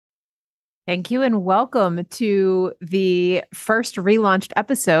Thank you and welcome to the first relaunched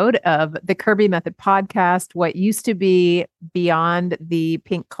episode of the Kirby Method podcast, what used to be Beyond the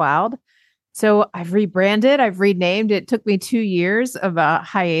Pink Cloud. So I've rebranded, I've renamed. It took me 2 years of a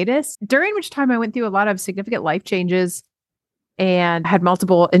hiatus, during which time I went through a lot of significant life changes and had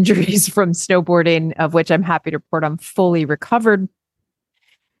multiple injuries from snowboarding, of which I'm happy to report I'm fully recovered.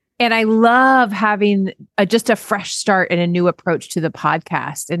 And I love having just a fresh start and a new approach to the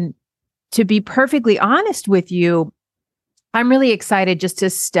podcast. And to be perfectly honest with you, I'm really excited just to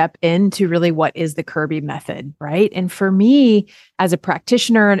step into really what is the Kirby method, right? And for me, as a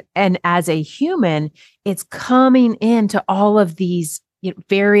practitioner and as a human, it's coming into all of these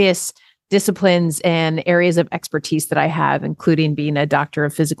various disciplines and areas of expertise that I have, including being a doctor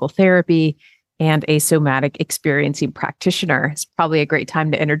of physical therapy and a somatic experiencing practitioner. It's probably a great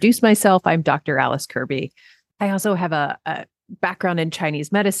time to introduce myself. I'm Dr. Alice Kirby. I also have a background in Chinese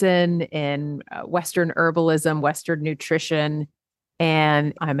medicine, in Western herbalism, Western nutrition,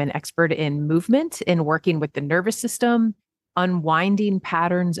 and I'm an expert in movement, in working with the nervous system, unwinding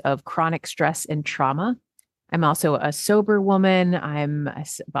patterns of chronic stress and trauma. I'm also a sober woman.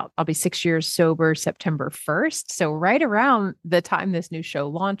 I'll be 6 years sober September 1st. So right around the time this new show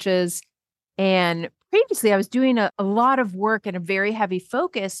launches. And previously, I was doing a lot of work and a very heavy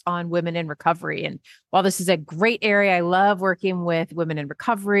focus on women in recovery. And while this is a great area, I love working with women in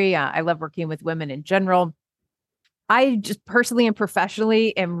recovery. I love working with women in general. I just personally and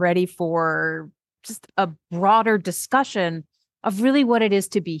professionally am ready for just a broader discussion of really what it is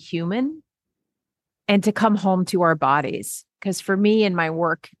to be human and to come home to our bodies. Because for me, in my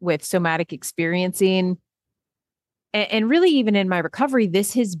work with somatic experiencing, and really, even in my recovery,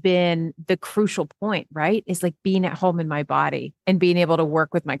 this has been the crucial point, right? Is like being at home in my body and being able to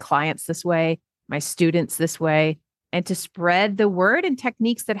work with my clients this way, my students this way, and to spread the word and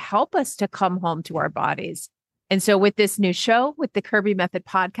techniques that help us to come home to our bodies. And so with this new show, with the Kirby Method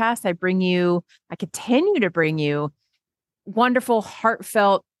podcast, I continue to bring you wonderful,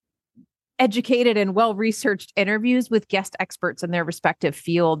 heartfelt, educated, and well-researched interviews with guest experts in their respective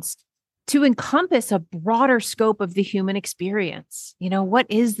fields to encompass a broader scope of the human experience. What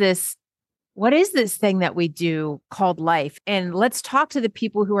is this thing that we do called life? And let's talk to the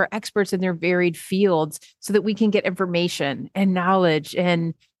people who are experts in their varied fields so that we can get information and knowledge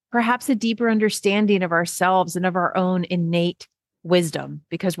and perhaps a deeper understanding of ourselves and of our own innate wisdom,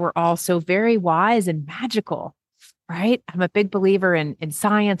 because we're all so very wise and magical, right? I'm a big believer in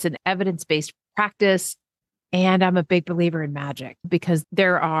science and evidence-based practice. And I'm a big believer in magic, because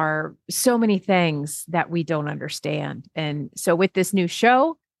there are so many things that we don't understand. And so with this new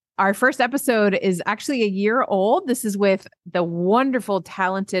show, our first episode is actually a year old. This is with the wonderful,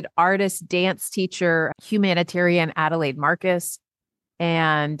 talented artist, dance teacher, humanitarian Adelaide Marcus.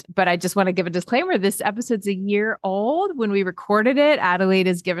 But I just want to give a disclaimer. This episode's a year old. When we recorded it, Adelaide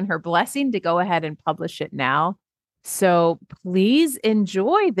has given her blessing to go ahead and publish it now. So please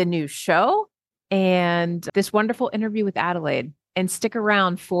enjoy the new show and this wonderful interview with Adelaide, and stick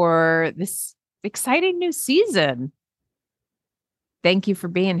around for this exciting new season. Thank you for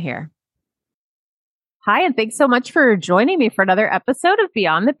being here. Hi, and thanks so much for joining me for another episode of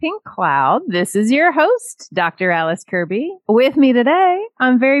Beyond the Pink Cloud. This is your host, Dr. Alice Kirby. With me today,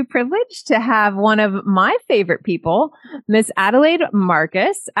 I'm very privileged to have one of my favorite people, Miss Adelaide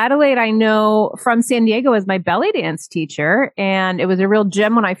Marcus. Adelaide, I know from San Diego as my belly dance teacher, and it was a real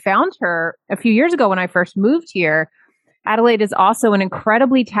gem when I found her a few years ago when I first moved here. Adelaide is also an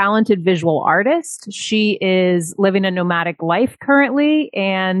incredibly talented visual artist. She is living a nomadic life currently,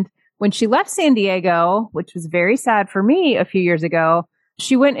 and when she left San Diego, which was very sad for me a few years ago,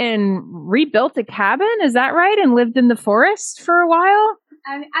 she went and rebuilt a cabin. Is that right? And lived in the forest for a while?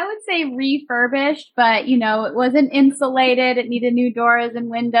 I would say refurbished, but it wasn't insulated. It needed new doors and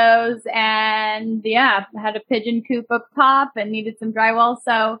windows, and had a pigeon coop up top and needed some drywall.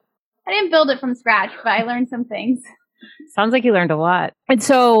 So I didn't build it from scratch, but I learned some things. Sounds like you learned a lot. And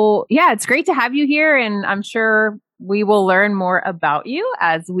so, it's great to have you here. And I'm sure we will learn more about you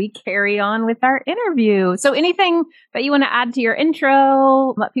as we carry on with our interview. So anything that you want to add to your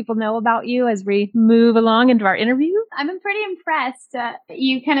intro, let people know about you as we move along into our interview? I've been pretty impressed.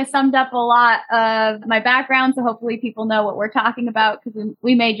 You kind of summed up a lot of my background, so hopefully people know what we're talking about, because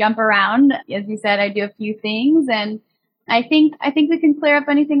we may jump around. As you said, I do a few things, and I think we can clear up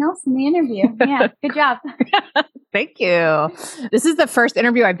anything else in the interview. Yeah, good job. Thank you. This is the first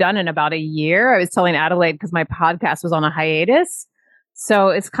interview I've done in about a year. I was telling Adelaide because my podcast was on a hiatus. So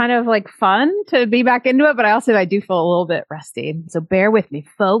it's kind of like fun to be back into it, but I do feel a little bit rusty. So bear with me,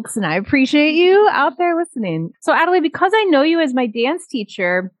 folks, and I appreciate you out there listening. So Adelaide, because I know you as my dance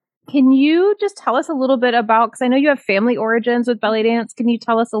teacher, Can you just tell us a little bit about, because I know you have family origins with belly dance. Can you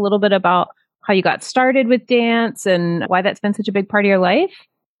tell us a little bit about how you got started with dance and why that's been such a big part of your life?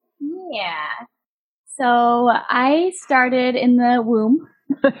 Yeah. So I started in the womb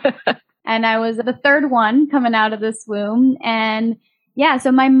and I was the third one coming out of this womb. And yeah,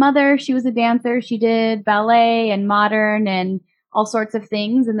 so my mother, she was a dancer. She did ballet and modern and all sorts of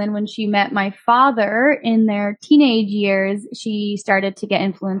things. And then when she met my father in their teenage years, she started to get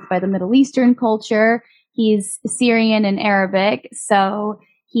influenced by the Middle Eastern culture. He's Syrian and Arabic. So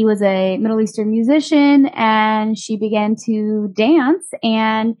he was a Middle Eastern musician and she began to dance,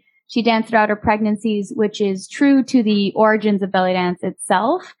 and she danced throughout her pregnancies, which is true to the origins of belly dance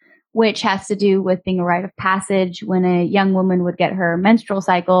itself, which has to do with being a rite of passage. When a young woman would get her menstrual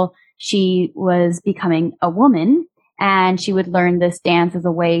cycle, she was becoming a woman, and she would learn this dance as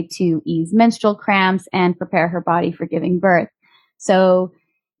a way to ease menstrual cramps and prepare her body for giving birth. So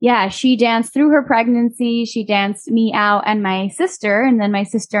yeah, she danced through her pregnancy. She danced me out and my sister. And then my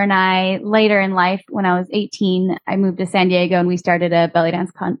sister and I, later in life, when I was 18, I moved to San Diego and we started a belly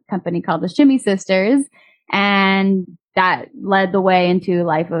dance company called the Shimmy Sisters. And that led the way into a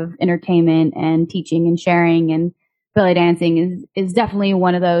life of entertainment and teaching and sharing. And belly dancing is definitely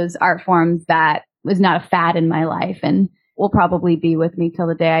one of those art forms that was not a fad in my life and will probably be with me till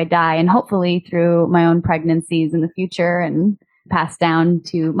the day I die, and hopefully through my own pregnancies in the future and passed down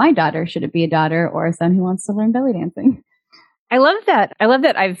to my daughter, should it be a daughter or a son who wants to learn belly dancing. I love that.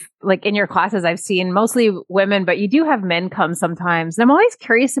 I've like in your classes, I've seen mostly women, but you do have men come sometimes. And I'm always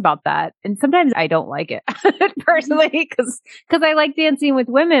curious about that. And sometimes I don't like it personally because I like dancing with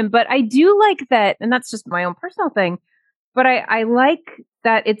women, but I do like that. And that's just my own personal thing. But I like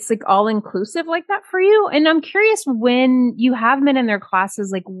that it's like all inclusive like that for you. And I'm curious, when you have men in their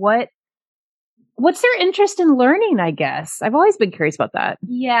classes, like what's their interest in learning, I guess? I've always been curious about that.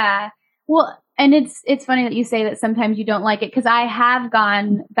 Yeah. Well, and it's funny that you say that sometimes you don't like it, because I have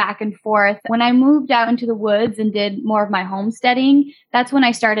gone back and forth. When I moved out into the woods and did more of my homesteading, that's when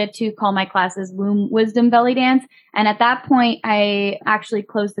I started to call my classes Womb Wisdom Belly Dance. And at that point, I actually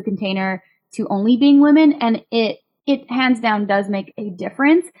closed the container to only being women, and it hands down does make a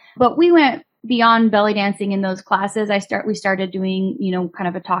difference. But we went beyond belly dancing in those classes. We started doing, kind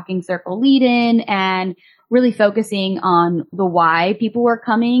of a talking circle lead in and really focusing on the why people were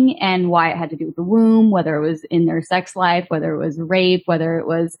coming and why it had to do with the womb, whether it was in their sex life, whether it was rape, whether it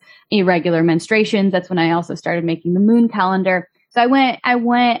was irregular menstruations. That's when I also started making the moon calendar. So I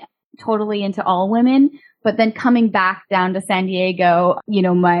went totally into all women. But then coming back down to San Diego,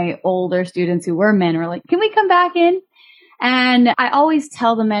 my older students who were men were like, can we come back in? And I always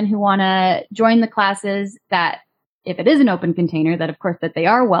tell the men who want to join the classes that if it is an open container, that of course that they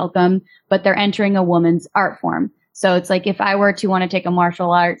are welcome, but they're entering a woman's art form. So it's like if I were to want to take a martial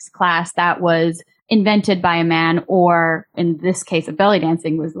arts class that was invented by a man, or in this case of belly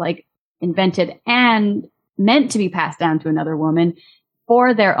dancing was like invented and meant to be passed down to another woman,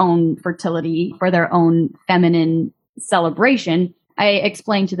 for their own fertility, for their own feminine celebration, I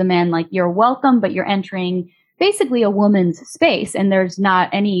explained to the men, like, you're welcome, but you're entering basically a woman's space, and there's not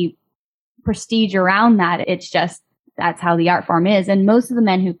any prestige around that. It's just, that's how the art form is. And most of the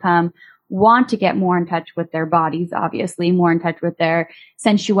men who come want to get more in touch with their bodies, obviously, more in touch with their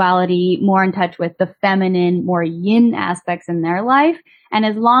sensuality, more in touch with the feminine, more yin aspects in their life. And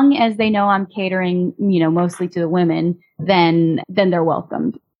as long as they know I'm catering, mostly to the women, then they're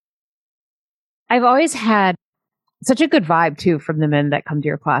welcomed. I've always had such a good vibe too from the men that come to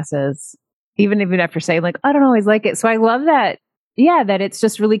your classes, even after saying like, I don't always like it. So I love that. Yeah, that it's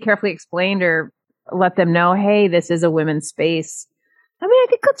just really carefully explained, or let them know, hey, this is a women's space. I mean, I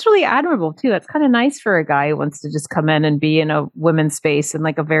think that's really admirable too. That's kind of nice for a guy who wants to just come in and be in a women's space in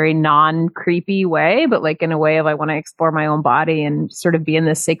like a very non-creepy way, but like in a way of, I want to explore my own body and sort of be in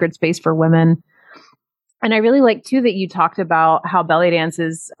this sacred space for women. And I really like too that you talked about how belly dance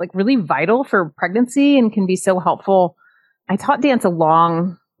is like really vital for pregnancy and can be so helpful. I taught dance a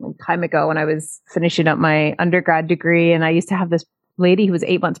long time ago when I was finishing up my undergrad degree, and I used to have this lady who was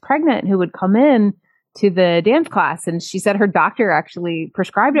 8 months pregnant who would come in to the dance class, and she said her doctor actually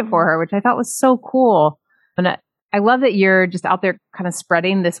prescribed it for her, which I thought was so cool. And I love that you're just out there kind of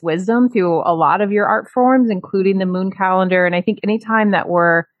spreading this wisdom through a lot of your art forms, including the moon calendar. And I think anytime that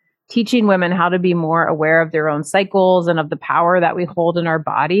we're teaching women how to be more aware of their own cycles and of the power that we hold in our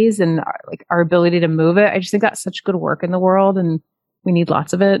bodies and like our ability to move it, I just think that's such good work in the world, and we need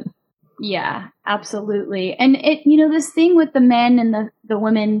lots of it. Yeah, absolutely. And it, this thing with the men and the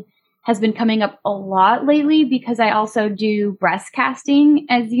women has been coming up a lot lately, because I also do breast casting,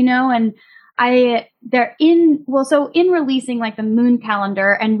 as you know, and in releasing like the moon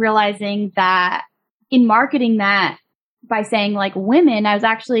calendar and realizing that in marketing that by saying like women, I was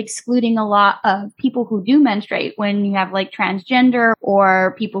actually excluding a lot of people who do menstruate when you have like transgender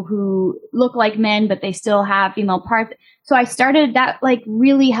or people who look like men, but they still have female parts. So I started that like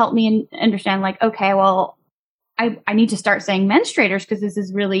really helped me understand like, okay, well, I need to start saying menstruators because this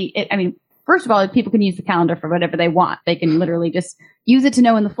is really, first of all, people can use the calendar for whatever they want. They can literally just use it to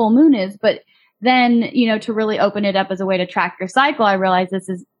know when the full moon is. But then, to really open it up as a way to track your cycle, I realized this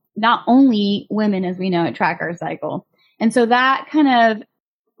is not only women as we know it track our cycle. And so that kind of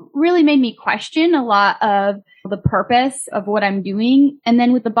really made me question a lot of the purpose of what I'm doing. And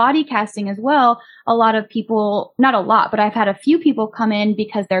then with the body casting as well, a lot of people, not a lot, but I've had a few people come in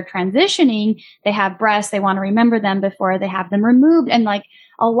because they're transitioning. They have breasts. They want to remember them before they have them removed. And like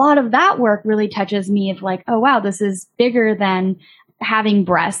a lot of that work really touches me of like, oh, wow, this is bigger than having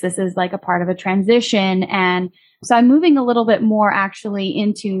breasts. This is like a part of a transition. And so I'm moving a little bit more actually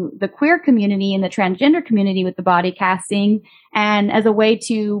into the queer community and the transgender community with the body casting and as a way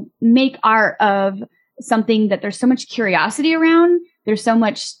to make art of something that there's so much curiosity around. There's so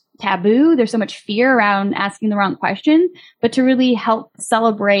much taboo. There's so much fear around asking the wrong question, but to really help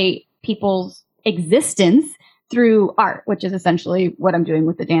celebrate people's existence through art, which is essentially what I'm doing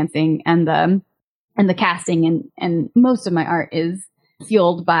with the dancing and the casting. And most of my art is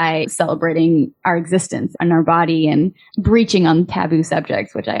fueled by celebrating our existence and our body and breaching on taboo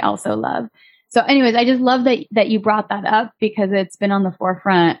subjects, which I also love. So anyways, I just love that you brought that up because it's been on the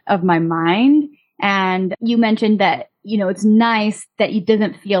forefront of my mind. And you mentioned that, it's nice that it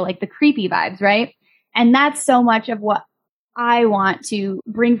doesn't feel like the creepy vibes, right? And that's so much of what I want to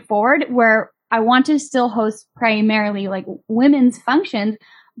bring forward, where I want to still host primarily like women's functions,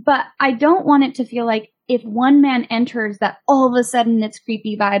 but I don't want it to feel like if one man enters that all of a sudden it's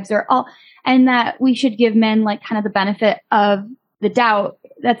creepy vibes and that we should give men like kind of the benefit of the doubt.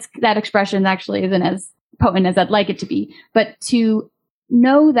 That expression actually isn't as potent as I'd like it to be, but to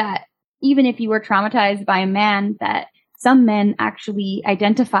know that even if you were traumatized by a man, that some men actually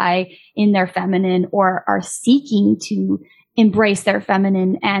identify in their feminine or are seeking to embrace their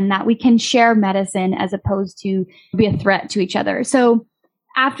feminine and that we can share medicine as opposed to be a threat to each other. So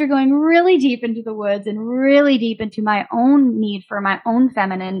after going really deep into the woods and really deep into my own need for my own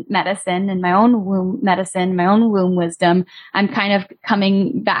feminine medicine and my own womb medicine, my own womb wisdom, I'm kind of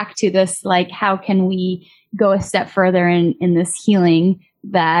coming back to this, like, how can we go a step further in this healing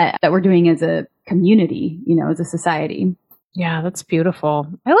that we're doing as a community, as a society. Yeah, that's beautiful.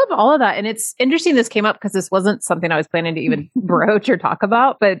 I love all of that. And it's interesting this came up because this wasn't something I was planning to even broach or talk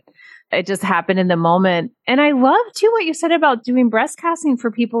about, but it just happened in the moment. And I love too what you said about doing breast casting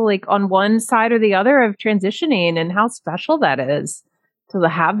for people like on one side or the other of transitioning and how special that is to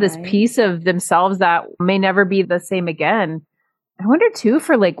have this piece of themselves that may never be the same again. I wonder too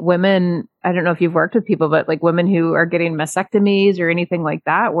for like women, I don't know if you've worked with people, but like women who are getting mastectomies or anything like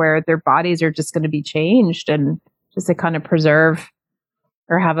that, where their bodies are just going to be changed and just to kind of preserve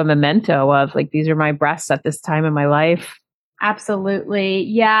or have a memento of like, these are my breasts at this time in my life. Absolutely.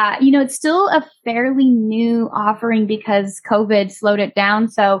 Yeah. It's still a fairly new offering because COVID slowed it down.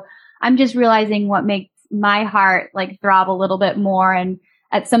 So I'm just realizing what makes my heart like throb a little bit more. And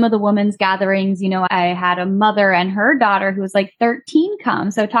at some of the women's gatherings, I had a mother and her daughter who was like 13 come.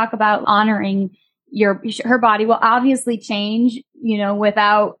 So talk about honoring her body will obviously change,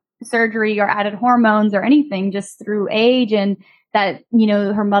 without surgery or added hormones or anything, just through age, and that,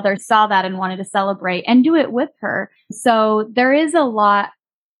 her mother saw that and wanted to celebrate and do it with her. So there is a lot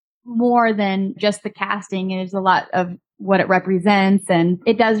more than just the casting. It is a lot of what it represents. And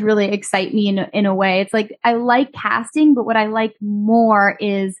it does really excite me in a way. It's like, I like casting, but what I like more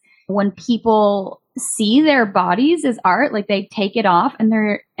is when people see their bodies as art, like they take it off and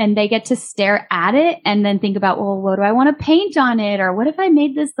they get to stare at it and then think about, well, what do I want to paint on it? Or what if I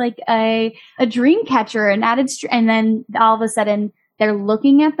made this like a dream catcher and added, and then all of a sudden they're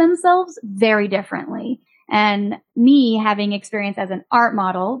looking at themselves very differently. And me having experience as an art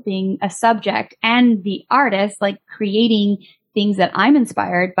model, being a subject and the artist, like creating things that I'm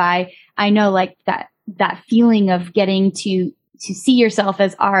inspired by, I know like that feeling of getting to see yourself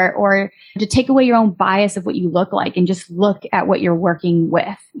as art, or to take away your own bias of what you look like and just look at what you're working with,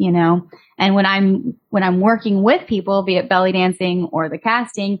 And when I'm working with people, be it belly dancing or the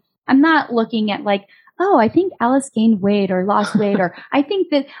casting, I'm not looking at like, oh, I think Alice gained weight or lost weight, or I think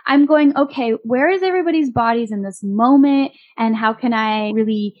that I'm going, okay, where is everybody's bodies in this moment? And how can I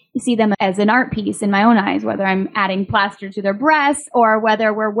really see them as an art piece in my own eyes, whether I'm adding plaster to their breasts or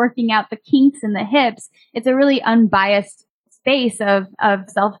whether we're working out the kinks in the hips. It's a really unbiased space of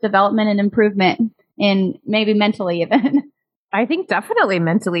self-development and improvement, in maybe mentally even. I think definitely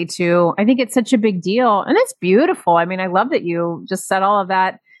mentally too. I think it's such a big deal and it's beautiful. I mean, I love that you just said all of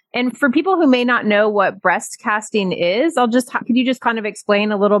that. And for people who may not know what breast casting is, could you just kind of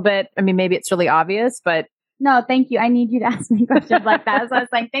explain a little bit? I mean, maybe it's really obvious, but. No, thank you. I need you to ask me questions like that. So I was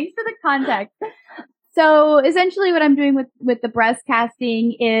like, thanks for the context. So essentially what I'm doing with the breast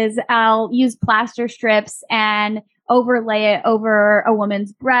casting is I'll use plaster strips and overlay it over a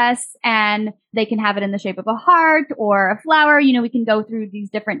woman's breasts, and they can have it in the shape of a heart or a flower. You know, we can go through these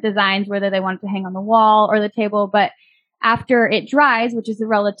different designs, whether they want it to hang on the wall or the table. But after it dries, which is a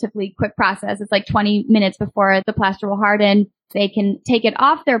relatively quick process, it's like 20 minutes before the plaster will harden, they can take it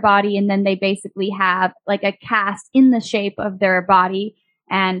off their body, and then they basically have like a cast in the shape of their body.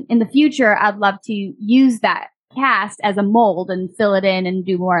 And in the future, I'd love to use that cast as a mold and fill it in and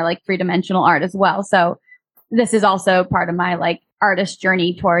do more like three-dimensional art as well. So this is also part of my like artist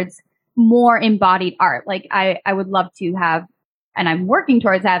journey towards more embodied art. Like I would love to have, and I'm working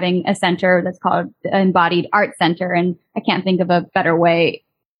towards having a center that's called the Embodied Art Center. And I can't think of a better way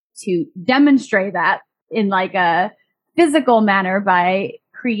to demonstrate that in like a physical manner by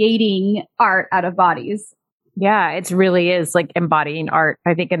creating art out of bodies. Yeah, it really is like embodying art,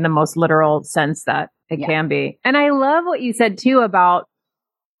 I think, in the most literal sense that it can be. And I love what you said too about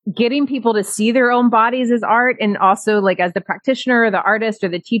getting people to see their own bodies as art, and also like as the practitioner or the artist or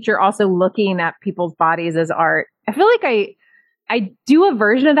the teacher, also looking at people's bodies as art. I feel like I do a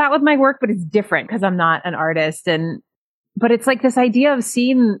version of that with my work, but it's different because I'm not an artist. But it's like this idea of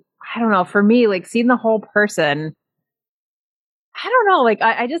seeing, I don't know, for me, like seeing the whole person. I don't know, like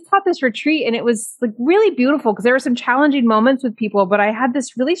I just taught this retreat and it was like really beautiful because there were some challenging moments with people, but I had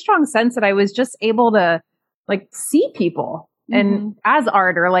this really strong sense that I was just able to like see people and as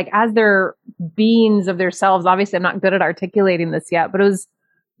art, or like as their beings of themselves. Obviously, I'm not good at articulating this yet, but it was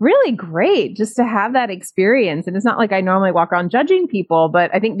really great just to have that experience. And it's not like I normally walk around judging people,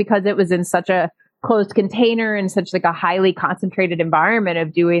 but I think because it was in such a closed container and such like a highly concentrated environment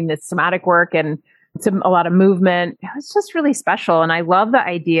of doing this somatic work and a lot of movement, it was just really special. And I love the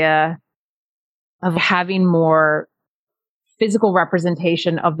idea of having more physical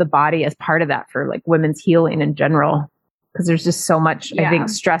representation of the body as part of that for like women's healing in general. Because there's just so much, I think,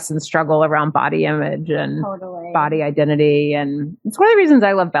 stress and struggle around body image and body identity. And it's one of the reasons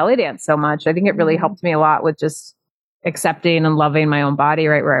I love belly dance so much. I think it really helped me a lot with just accepting and loving my own body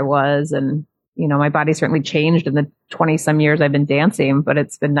right where I was. And, you know, my body certainly changed in the 20 some years I've been dancing, but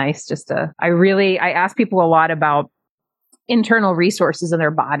it's been nice just to, I ask people a lot about internal resources in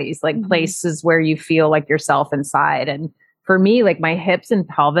their bodies, like places where you feel like yourself inside. And for me, like my hips and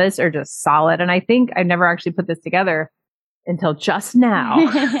pelvis are just solid. And I think I never actually put this together until just now.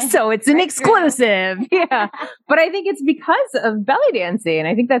 So it's an exclusive. Yeah. But I think it's because of belly dancing.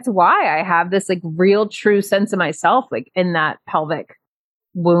 I think that's why I have this like real true sense of myself, like in that pelvic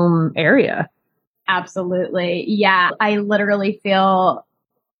womb area. Absolutely. Yeah. I literally feel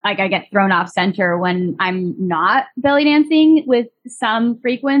like I get thrown off center when I'm not belly dancing with some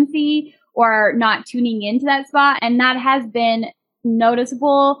frequency or not tuning into that spot. And that has been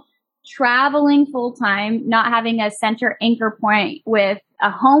noticeable traveling full time, not having a center anchor point with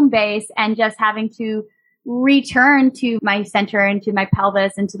a home base, and just having to return to my center and to my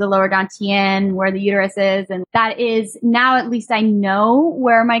pelvis and to the lower dantian where the uterus is. And that is now, at least I know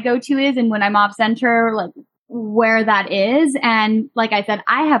where my go-to is. And when I'm off center, like where that is. And like I said,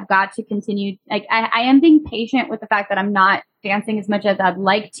 I have got to continue. Like I am being patient with the fact that I'm not dancing as much as I'd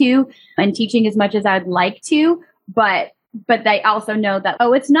like to and teaching as much as I'd like to, but they also know that,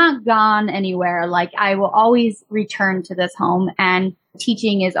 oh, it's not gone anywhere. Like I will always return to this home, and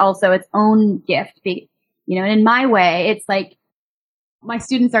teaching is also its own gift. You know, and in my way, it's like my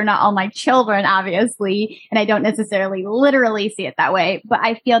students are not all my children, obviously, and I don't necessarily literally see it that way, but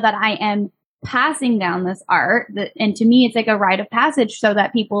I feel that I am passing down this art and to me, it's like a rite of passage so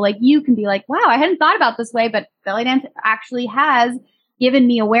that people like you can be like, wow, I hadn't thought about this way, but belly dance actually has given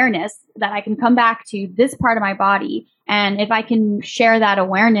me awareness that I can come back to this part of my body. And if I can share that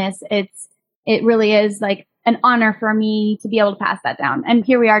awareness, it really is like an honor for me to be able to pass that down. And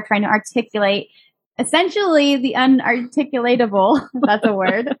here we are trying to articulate essentially the unarticulatable. That's a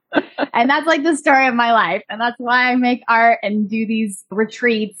word. And that's like the story of my life. And that's why I make art and do these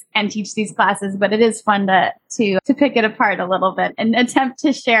retreats and teach these classes. But it is fun to pick it apart a little bit and attempt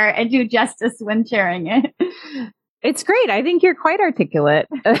to share and do justice when sharing it. It's great. I think you're quite articulate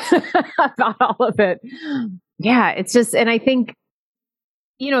about all of it. Yeah, it's just, and I think,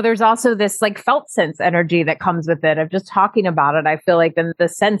 you know, there's also this like felt sense energy that comes with it of just talking about it. I feel like then the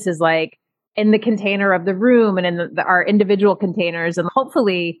sense is like, in the container of the room and in our individual containers, and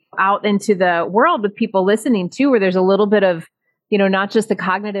hopefully out into the world with people listening too, where there's a little bit of, not just the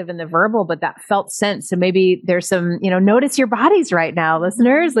cognitive and the verbal, but that felt sense. So maybe there's some, notice your bodies right now,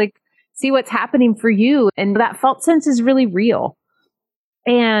 listeners, like see what's happening for you. And that felt sense is really real.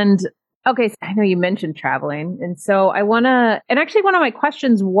 And okay, so I know you mentioned traveling. And so and actually one of my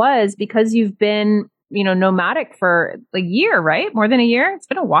questions was, because you've been, nomadic for a year, right? More than a year? It's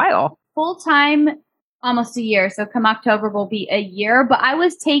been a while. Full time, almost a year. So come October will be a year. But I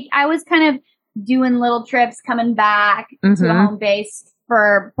was kind of doing little trips, coming back to a home base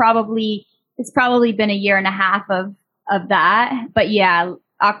for it's probably been a year and a half of that. But yeah,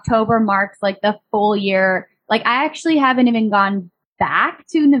 October marks like the full year. Like I actually haven't even gone back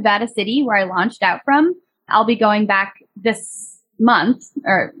to Nevada City where I launched out from. I'll be going back this month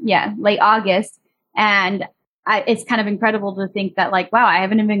late August. And it's kind of incredible to think that like, wow, I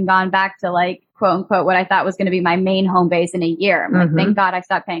haven't even gone back to like, quote unquote, what I thought was going to be my main home base in a year. I'm like, thank God I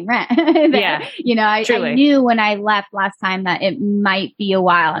stopped paying rent. Yeah. I knew when I left last time that it might be a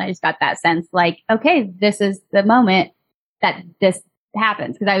while. And I just got that sense like, okay, this is the moment that this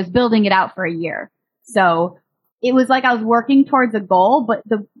happens, because I was building it out for a year. So it was like I was working towards a goal,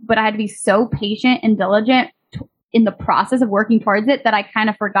 but I had to be so patient and diligent in the process of working towards it that I kind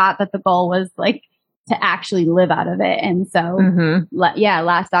of forgot that the goal was like to actually live out of it. And so,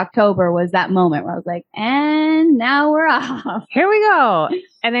 last October was that moment where I was like, and now we're off. Here we go.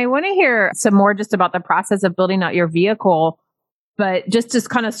 And I want to hear some more just about the process of building out your vehicle. But just to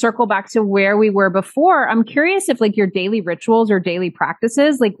kind of circle back to where we were before, I'm curious if like your daily rituals or daily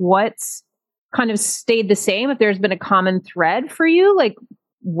practices, like what's kind of stayed the same, if there's been a common thread for you, like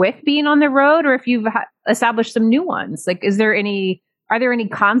with being on the road, or if you've established some new ones. Like, are there any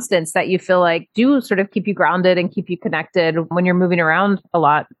constants that you feel like do sort of keep you grounded and keep you connected when you're moving around a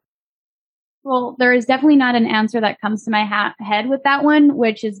lot? Well, there is definitely not an answer that comes to my head with that one,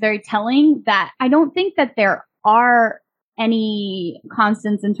 which is very telling that I don't think that there are any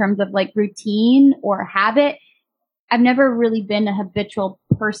constants in terms of like routine or habit. I've never really been a habitual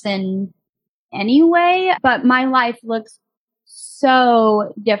person anyway, but my life looks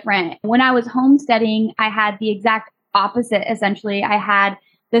so different. When I was homesteading, I had the exact opposite, essentially. I had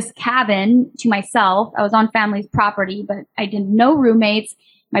this cabin to myself. I was on family's property, but I did no roommates.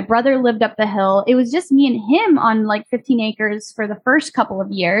 My brother lived up the hill. It was just me and him on like 15 acres for the first couple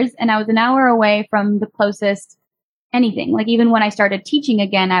of years. And I was an hour away from the closest anything. Like even when I started teaching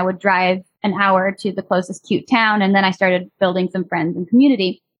again, I would drive an hour to the closest cute town. And then I started building some friends and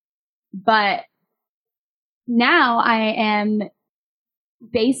community. But now I am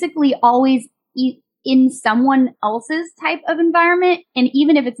basically always in someone else's type of environment. And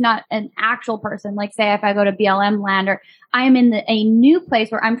even if it's not an actual person, like say if I go to BLM land, or I am in a new place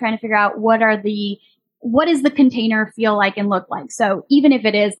where I'm trying to figure out what does the container feel like and look like. So even if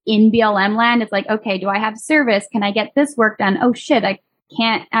it is in BLM land, it's like, okay, do I have service? Can I get this work done? Oh shit, I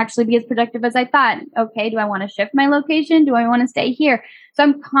can't actually be as productive as I thought. Okay, do I want to shift my location? Do I want to stay here? So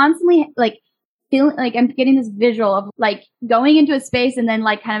I'm constantly like feeling like I'm getting this visual of like going into a space and then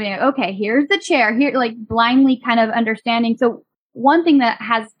like kind of being like, okay, here's the chair, here, like blindly kind of understanding. So one thing that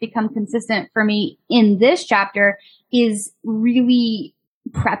has become consistent for me in this chapter is really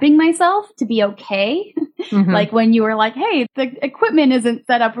prepping myself to be okay. Like when you were like, hey, the equipment isn't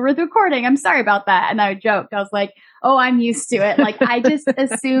set up for recording. I'm sorry about that. And I joked. I was like, oh, I'm used to it. Like I just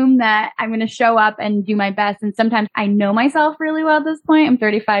assume that I'm going to show up and do my best. And sometimes I know myself really well at this point. I'm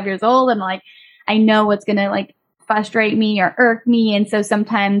 35 years old and like, I know what's going to like frustrate me or irk me. And so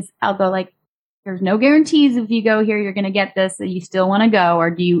sometimes I'll go like, there's no guarantees if you go here, you're going to get this. So you still want to go, or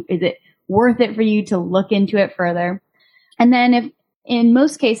is it worth it for you to look into it further? And then if in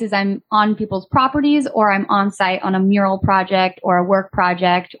most cases I'm on people's properties or I'm on site on a mural project or a work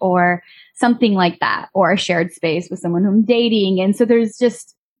project or something like that, or a shared space with someone who I'm dating. And so there's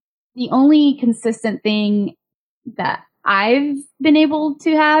just the only consistent thing that I've been able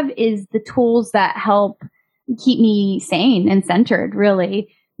to have is the tools that help keep me sane and centered,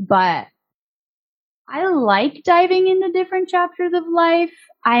 really. But I like diving into different chapters of life.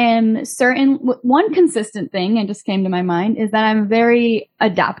 I am certain one consistent thing, and just came to my mind, is that I'm very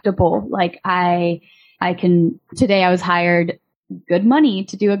adaptable. Like I today I was hired good money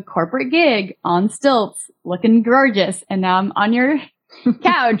to do a corporate gig on stilts, looking gorgeous. And now I'm on your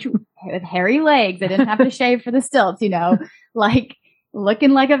couch with hairy legs. I didn't have to shave for the stilts, like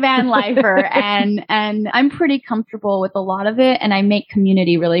looking like a van lifer. And I'm pretty comfortable with a lot of it. And I make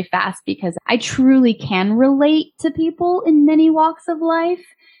community really fast because I truly can relate to people in many walks of life.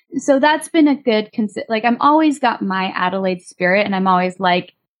 So that's been a good, like I'm always got my Adelaide spirit, and I'm always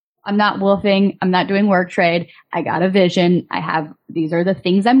like, I'm not wolfing. I'm not doing work trade. I got a vision. These are the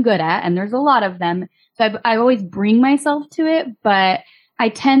things I'm good at. And there's a lot of them. So I always bring myself to it, but I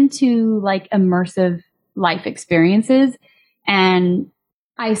tend to like immersive life experiences. And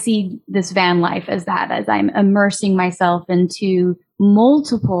I see this van life as that, as I'm immersing myself into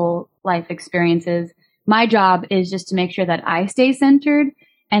multiple life experiences. My job is just to make sure that I stay centered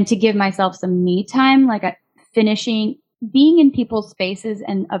and to give myself some me time, like finishing being in people's spaces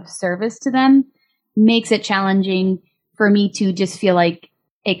and of service to them makes it challenging for me to just feel like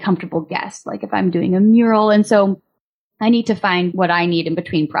a comfortable guest. Like if I'm doing a mural. And so I need to find what I need in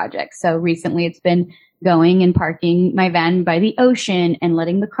between projects. So recently it's been going and parking my van by the ocean and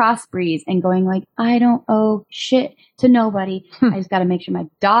letting the cross breeze and going like, I don't owe shit to nobody. I just got to make sure my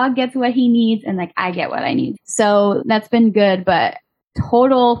dog gets what he needs and like I get what I need. So that's been good, but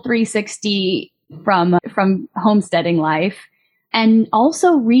total 360 from homesteading life, and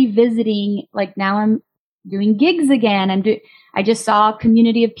also revisiting, like now I'm doing gigs again. I just saw a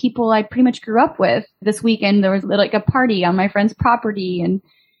community of people I pretty much grew up with. This weekend there was like a party on my friend's property, and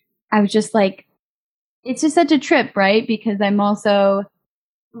I was just like, it's just such a trip, right? Because I'm also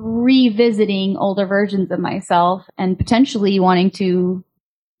revisiting older versions of myself and potentially wanting to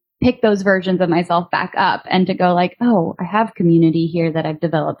pick those versions of myself back up and to go like, oh, I have community here that I've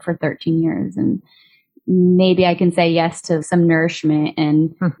developed for 13 years. And maybe I can say yes to some nourishment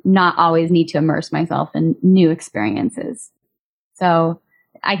and not always need to immerse myself in new experiences. So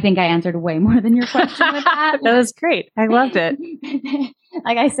I think I answered way more than your question with that. That was great. I loved it.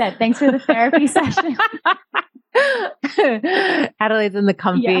 Like I said, thanks for the therapy session. Adelaide's in the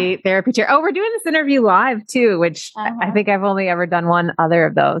comfy therapy chair. Oh, we're doing this interview live too, which I think I've only ever done one other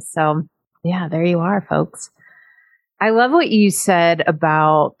of those. So yeah, there you are, folks. I love what you said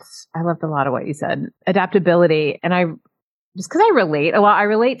about, I loved a lot of what you said, adaptability. And just because I relate a lot, I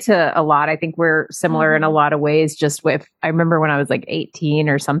relate to a lot. I think we're similar in a lot of ways, just with, I remember when I was like 18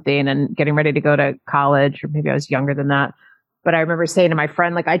 or something and getting ready to go to college, or maybe I was younger than that. But I remember saying to my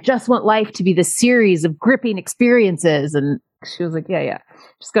friend, like, I just want life to be this series of gripping experiences. And she was like, yeah,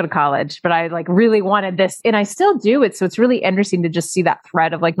 just go to college. But I like really wanted this, and I still do it. So it's really interesting to just see that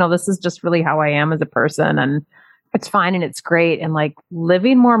thread of like, no, this is just really how I am as a person. And it's fine and it's great. And like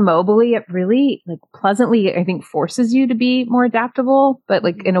living more mobily, it really like pleasantly, I think, forces you to be more adaptable, but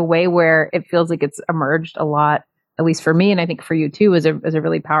like in a way where it feels like it's emerged a lot, at least for me. And I think for you too, is a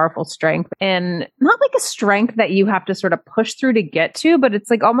really powerful strength, and not like a strength that you have to sort of push through to get to, but it's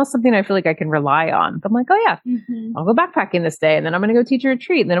like almost something I feel like I can rely on. I'm like, oh yeah, I'll go backpacking this day, and then I'm going to go teach a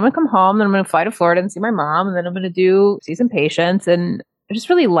retreat, and then I'm going to come home, and then I'm going to fly to Florida and see my mom, and then I'm going to see some patients. And I just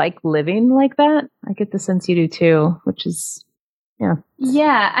really like living like that. I get the sense you do too, which is, yeah.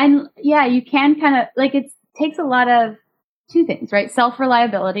 Yeah. And yeah, you can kind of like, it takes a lot of two things, right?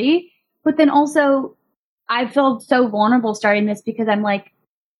 Self-reliability, but then also I felt so vulnerable starting this because I'm like,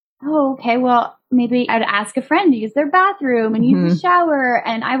 oh, okay, well, maybe I'd ask a friend to use their bathroom and use the shower.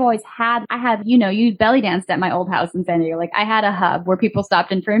 And I had, you belly danced at my old house in San Diego. Like I had a hub where people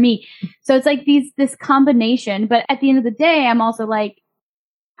stopped in for me. So it's like this combination. But at the end of the day, I'm also like,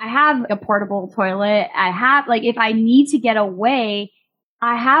 I have a portable toilet. I have like, if I need to get away,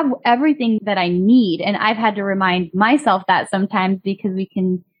 I have everything that I need. And I've had to remind myself that sometimes because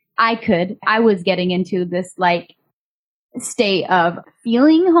I was getting into this like state of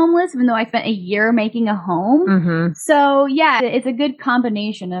feeling homeless, even though I spent a year making a home. So yeah, it's a good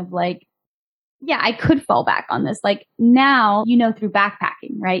combination of like, yeah, I could fall back on this. Like now, through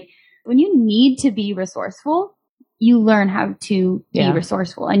backpacking, right? When you need to be resourceful, you learn how to be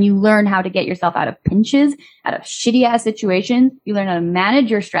resourceful, and you learn how to get yourself out of pinches, out of shitty ass situations. You learn how to manage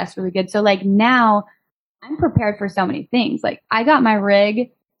your stress really good. So like now I'm prepared for so many things. Like I got my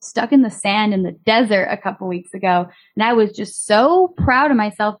rig stuck in the sand in the desert a couple weeks ago, and I was just so proud of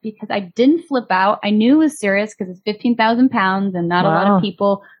myself because I didn't flip out. I knew it was serious because it's 15,000 pounds and not a lot of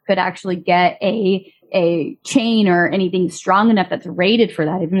people could actually get a chain or anything strong enough that's rated for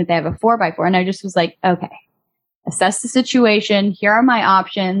that, even if they have a 4x4. And I just was like, okay, assess the situation. Here are my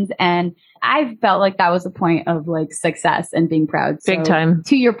options. And I felt like that was a point of like success and being proud. So, big time.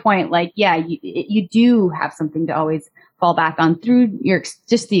 To your point, like, yeah, you do have something to always fall back on through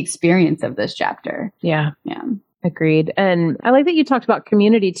just the experience of this chapter. Yeah. Agreed. And I like that you talked about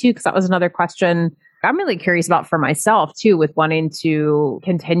community too, because that was another question I'm really curious about for myself too, with wanting to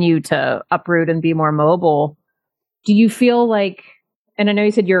continue to uproot and be more mobile. Do you feel like, and I know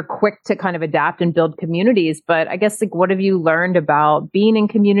you said you're quick to kind of adapt and build communities, but I guess like what have you learned about being in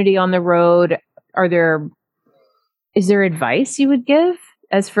community on the road? Is there advice you would give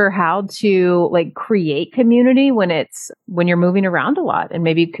as for how to like create community when you're moving around a lot and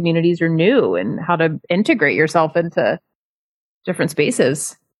maybe communities are new, and how to integrate yourself into different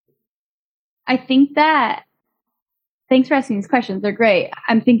spaces? I think that, thanks for asking these questions. They're great.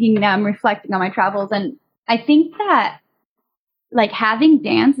 I'm thinking now, I'm reflecting on my travels, and I think that like having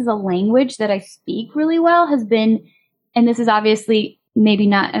dance as a language that I speak really well has been, and this is obviously maybe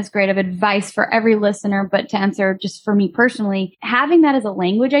not as great of advice for every listener, but to answer just for me personally, having that as a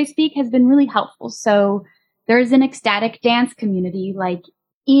language I speak has been really helpful. So there's an ecstatic dance community, like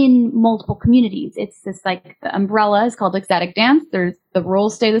in multiple communities. It's this like the umbrella is called ecstatic dance. There's the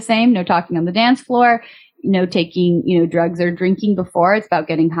rules stay the same. No talking on the dance floor, no taking, drugs or drinking before. It's about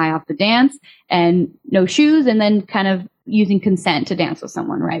getting high off the dance, and no shoes, and then kind of using consent to dance with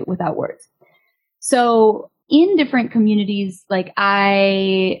someone, right? Without words. So in different communities, like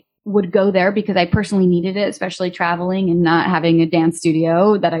I would go there because I personally needed it, especially traveling and not having a dance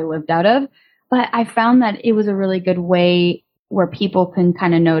studio that I lived out of. But I found that it was a really good way where people can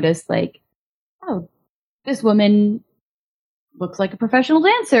kind of notice like, oh, this woman looks like a professional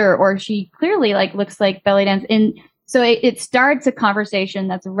dancer, or she clearly like looks like belly dance. And so it starts a conversation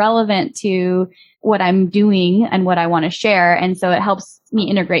that's relevant to what I'm doing and what I want to share. And so it helps me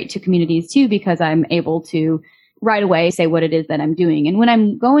integrate to communities too, because I'm able to right away say what it is that I'm doing. And when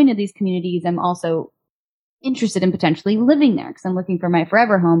I'm going to these communities, I'm also interested in potentially living there because I'm looking for my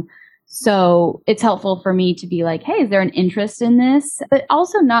forever home. So it's helpful for me to be like, hey, is there an interest in this? But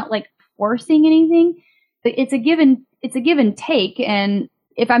also not like forcing anything. But it's a give and take. And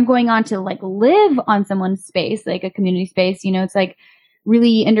if I'm going on to like live on someone's space, like a community space, it's like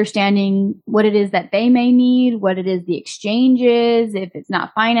really understanding what it is that they may need, what it is the exchange is, if it's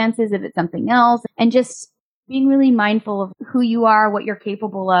not finances, if it's something else, and just being really mindful of who you are, what you're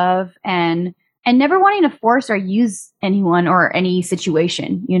capable of, and never wanting to force or use anyone or any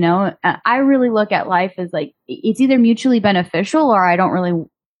situation. I really look at life as like, it's either mutually beneficial or I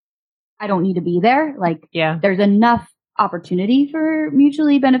don't need to be there. Like, yeah, there's enough opportunity for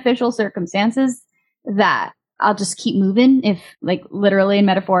mutually beneficial circumstances that I'll just keep moving, if like literally and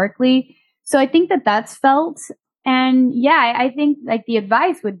metaphorically. So I think that that's felt. And yeah, I think like the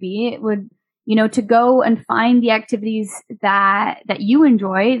advice would be, to go and find the activities that you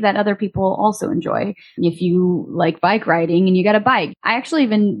enjoy, that other people also enjoy. If you like bike riding and you got a bike, I actually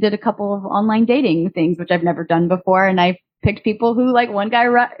even did a couple of online dating things, which I've never done before. And I picked people who, like, one guy,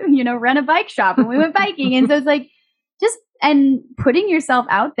 ran a bike shop and we went biking. And so it's like, and putting yourself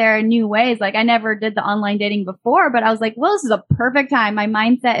out there in new ways. Like, I never did the online dating before, but I was like, well, this is a perfect time. My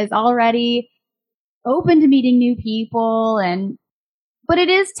mindset is already open to meeting new people. But it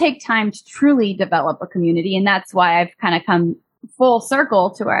is take time to truly develop a community. And that's why I've kind of come full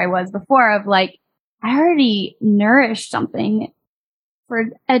circle to where I was before of like, I already nourished something for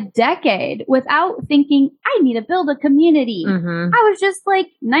a decade without thinking I need to build a community. Mm-hmm. I was just like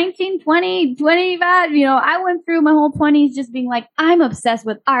 19, 20, 25. I went through my whole 20s just being like, I'm obsessed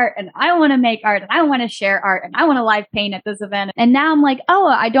with art and I want to make art and I want to share art and I want to live paint at this event. And now I'm like, oh,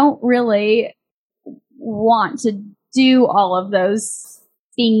 I don't really want to do all of those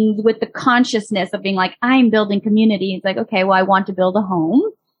things with the consciousness of being like, I'm building community. It's like, okay, well, I want to build a home.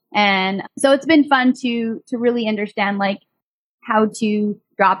 And so it's been fun to really understand like how to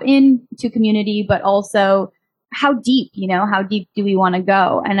drop into community, but also how deep do we want to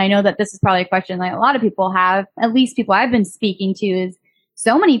go? And I know that this is probably a question like a lot of people have, at least people I've been speaking to, is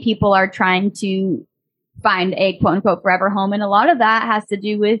so many people are trying to find a quote unquote forever home. And a lot of that has to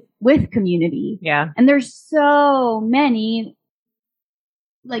do with community. Yeah. And there's so many,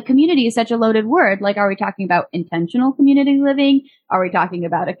 like, community is such a loaded word. Like, are we talking about intentional community living? Are we talking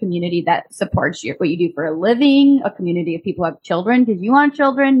about a community that supports what you do for a living? A community of people who have children because you want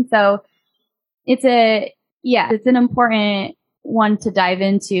children? So it's an important one to dive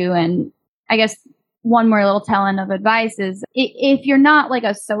into. And I guess one more little telling of advice is if you're not like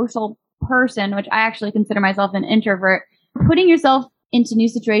a social person, which I actually consider myself an introvert, putting yourself into new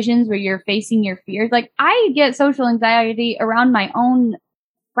situations where you're facing your fears. Like, I get social anxiety around my own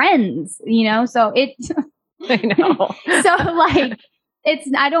friends, so it, I know. so like,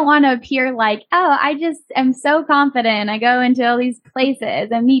 I don't want to appear like, oh, I just am so confident. I go into all these places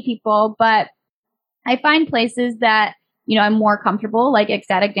and meet people, but I find places that, I'm more comfortable, like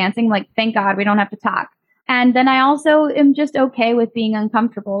ecstatic dancing, like, thank God we don't have to talk. And then I also am just okay with being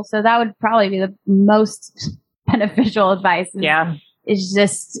uncomfortable. So that would probably be the most beneficial advice. Is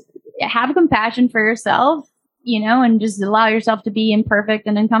just have compassion for yourself, and just allow yourself to be imperfect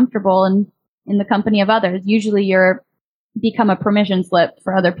and uncomfortable and in the company of others. Usually you're become a permission slip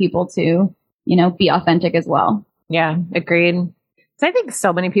for other people to, be authentic as well. Yeah, agreed. So I think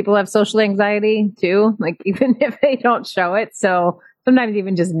so many people have social anxiety too, like even if they don't show it. So sometimes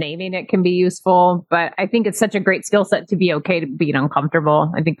even just naming it can be useful. But I think it's such a great skill set to be okay to being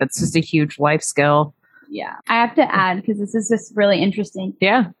uncomfortable. I think that's just a huge life skill. Yeah. I have to add, because this is just really interesting.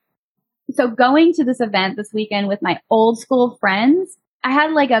 Yeah. So going to this event this weekend with my old school friends, I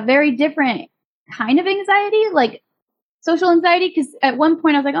had like a very different kind of anxiety, like social anxiety, because at one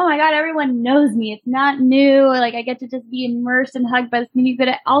point I was like, oh my God, everyone knows me. It's not new. Like I get to just be immersed and hugged by this community. But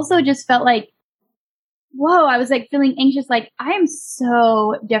it also just felt like, whoa, I was like feeling anxious. Like I am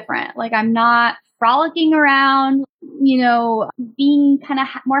so different. Like I'm not frolicking around, being kind of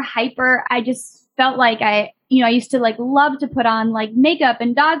more hyper. I just felt like I used to like love to put on like makeup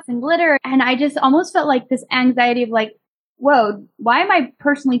and dots and glitter. And I just almost felt like this anxiety of like, whoa, why am I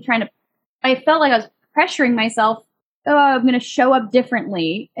personally I felt like I was pressuring myself. Oh, I'm going to show up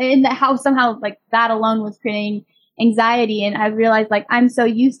differently. And how somehow like that alone was creating anxiety. And I realized like I'm so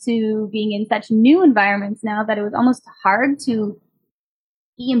used to being in such new environments now that it was almost hard to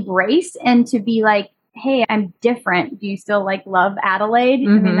be embraced and to be like, hey, I'm different. Do you still like love Adelaide?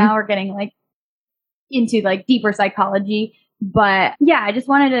 Mm-hmm. I mean, now we're getting like into like deeper psychology. But yeah, I just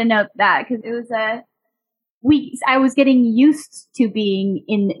wanted to note that because it was I was getting used to being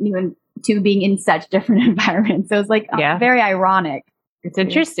in such different environments. So it was like very ironic. It's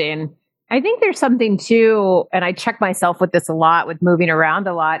interesting. I think there's something too, and I check myself with this a lot with moving around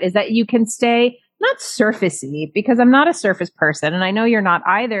a lot, is that you can stay not surfacey, because I'm not a surface person and I know you're not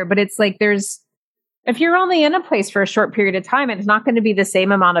either, but it's like if you're only in a place for a short period of time, it's not going to be the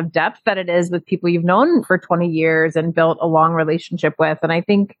same amount of depth that it is with people you've known for 20 years and built a long relationship with. And I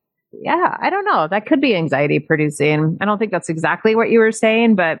think, I don't know, that could be anxiety producing. I don't think that's exactly what you were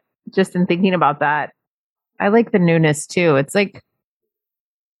saying, but just in thinking about that, I like the newness too. It's like,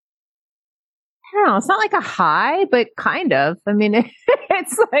 I don't know, it's not like a high, but kind of. I mean,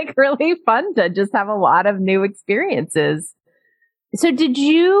 it's like really fun to just have a lot of new experiences. So did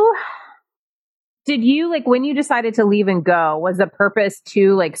you like when you decided to leave and go, was the purpose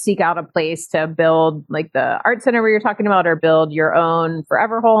to like seek out a place to build like the art center where you're talking about, or build your own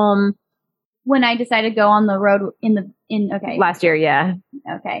forever home? When I decided to go on the road last year. Yeah.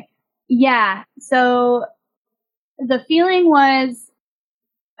 Okay. Yeah. So the feeling was,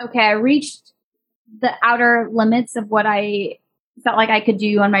 okay, I reached the outer limits of what I felt like I could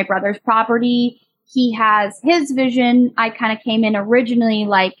do on my brother's property. He has his vision. I kind of came in originally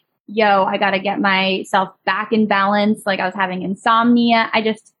like, yo, I got to get myself back in balance. Like I was having insomnia. I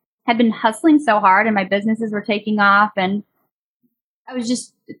just had been hustling so hard and my businesses were taking off. And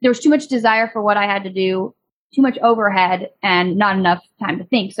there was too much desire for what I had to do, too much overhead and not enough time to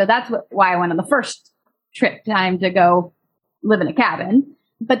think. So that's why I went on the first trip time to go live in a cabin.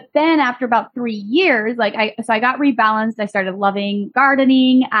 But then after about 3 years, I got rebalanced. I started loving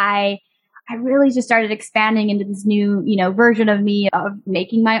gardening. I really just started expanding into this new, version of me of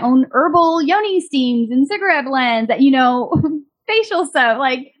making my own herbal yoni steams and cigarette blends that, facial soap,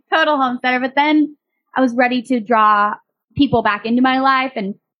 like total home center. But then I was ready to draw people back into my life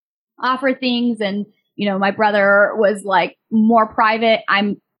and offer things. And, my brother was like more private.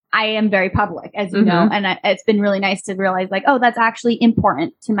 I am very public, as you know, and it's been really nice to realize like, oh, that's actually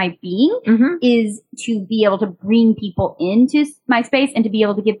important to my being is to be able to bring people into my space and to be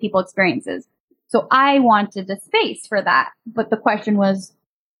able to give people experiences. So I wanted a space for that. But the question was,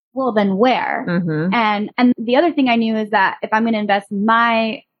 well, then where? And the other thing I knew is that if I'm going to invest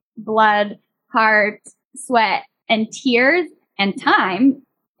my blood, heart, sweat, and tears and time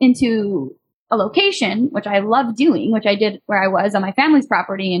into a location, which I love doing, which I did where I was on my family's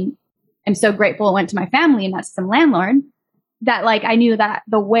property. And I'm so grateful it went to my family and not to some landlord, that like, I knew that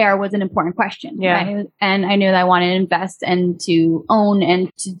the where was an important question. Yeah. Right? And I knew that I wanted to invest and to own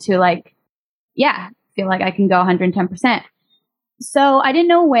and to like, feel like I can go 110%. So I didn't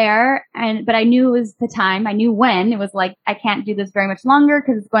know where, but I knew it was the time. I knew when. It was like, I can't do this very much longer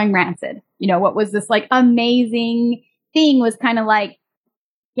because it's going rancid. What was this like amazing thing was kind of like,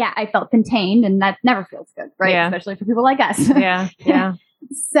 I felt contained, and that never feels good, right? Yeah. Especially for people like us. Yeah.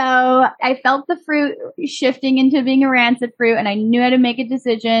 So I felt the fruit shifting into being a rancid fruit, and I knew how to make a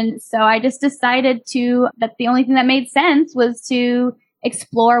decision. So I just decided that the only thing that made sense was to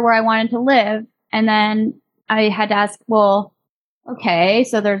explore where I wanted to live. And then I had to ask, well, okay,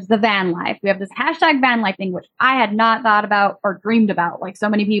 so there's the van life. We have this hashtag van life thing, which I had not thought about or dreamed about like so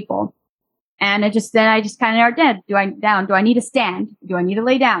many people. And I just kind of dead. Do I need to stand? Do I need to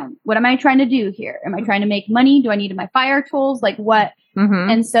lay down? What am I trying to do here? Am I trying to make money? Do I need my fire tools? Like what?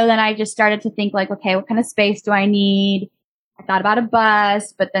 And so then I just started to think like, okay, what kind of space do I need? I thought about a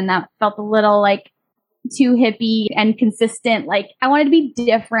bus, but then that felt a little like too hippie and consistent. Like I wanted to be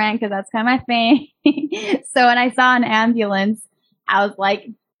different because that's kind of my thing. So when I saw an ambulance, I was like,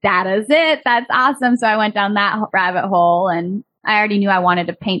 that is it. That's awesome. So I went down that rabbit hole, and I already knew I wanted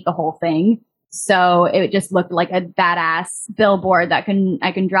to paint the whole thing. So it just looked like a badass billboard that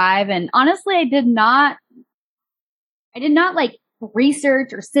I can drive. And honestly, I did not like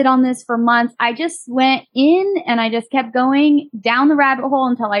research or sit on this for months. I just went in and I just kept going down the rabbit hole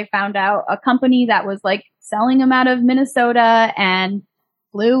until I found out a company that was like selling them out of Minnesota, and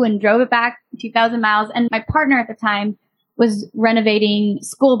flew and drove it back 2,000 miles. And my partner at the time was renovating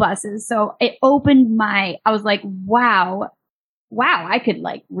school buses. So it opened I was like, wow, I could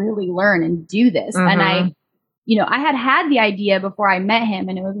like really learn and do this. Mm-hmm. And I had the idea before I met him,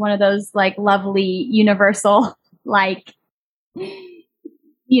 and it was one of those like lovely universal, like,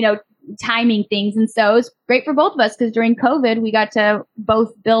 timing things. And so it's great for both of us because during COVID, we got to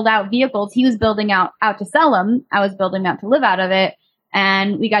both build out vehicles. He was building out to sell them. I was building out to live out of it.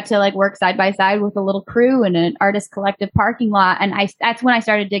 And we got to like work side by side with a little crew in an artist collective parking lot. And that's when I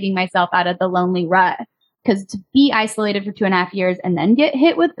started digging myself out of the lonely rut, because to be isolated for 2.5 years and then get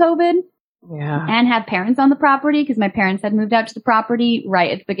hit with COVID and have parents on the property, because my parents had moved out to the property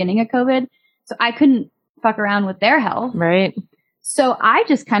right at the beginning of COVID. So I couldn't fuck around with their health. Right. So I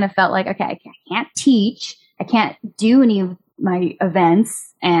just kind of felt like, okay, I can't teach. I can't do any of my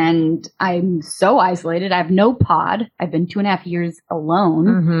events, and I'm so isolated. I have no pod. I've been 2.5 years alone.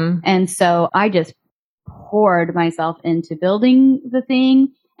 Mm-hmm. And so I just poured myself into building the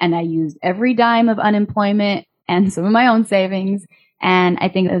thing, and I used every dime of unemployment and some of my own savings. And I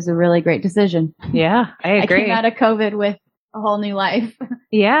think it was a really great decision. Yeah, I agree. I came out of COVID with a whole new life.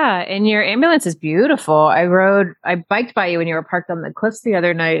 Yeah. And your ambulance is beautiful. I biked by you when you were parked on the cliffs the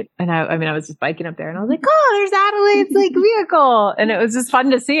other night. And I was just biking up there, and I was like, oh, there's Adelaide's like vehicle. And it was just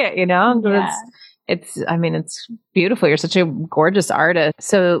fun to see it, Yeah. It's beautiful. You're such a gorgeous artist.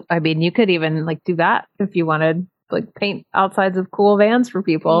 So, you could even like do that if you wanted, like paint outsides of cool vans for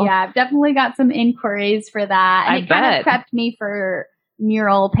people. Yeah. I've definitely got some inquiries for that. And it kind of prepped me for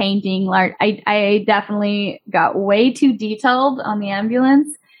mural painting. I definitely got way too detailed on the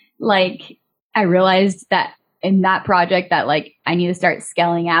ambulance. Like I realized that in that project that like I need to start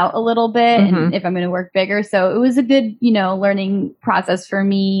scaling out a little bit, and if I'm going to work bigger. So it was a good, learning process for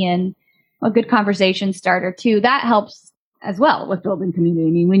me, and a good conversation starter too. That helps as well with building community.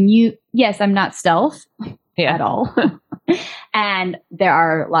 I mean, I'm not stealth at all. And there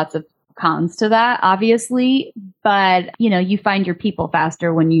are lots of cons to that, obviously, but you find your people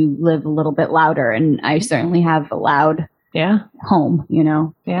faster when you live a little bit louder, and I certainly have a loud home.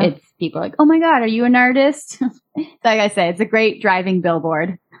 It's people are like, oh my god, are you an artist? Like I say, it's a great driving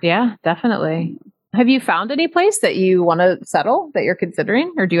billboard. Yeah, definitely. Have you found any place that you want to settle that you're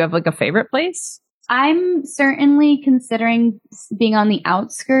considering, or do you have like a favorite place? I'm certainly considering being on the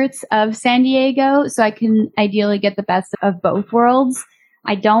outskirts of San Diego, so I can ideally get the best of both worlds.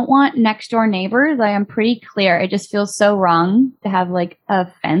 I don't want next door neighbors. I am pretty clear. It just feels so wrong to have like a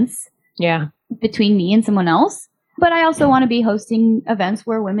fence between me and someone else. But I also want to be hosting events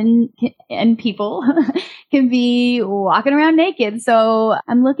where women and people can be walking around naked. So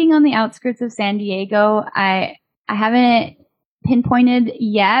I'm looking on the outskirts of San Diego. I haven't pinpointed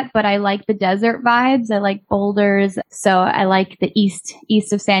yet, but I like the desert vibes. I like boulders. So I like the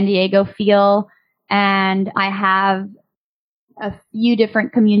east of San Diego feel. And I have a few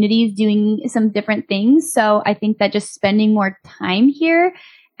different communities doing some different things. So I think that just spending more time here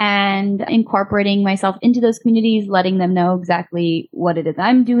and incorporating myself into those communities, letting them know exactly what it is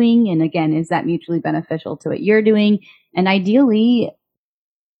I'm doing. And again, is that mutually beneficial to what you're doing? And ideally,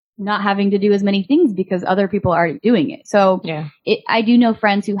 not having to do as many things because other people are already doing it. So I do know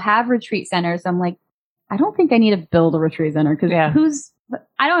friends who have retreat centers. I'm like, I don't think I need to build a retreat center because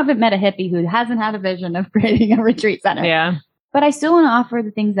I haven't met a hippie who hasn't had a vision of creating a retreat center. Yeah. But I still want to offer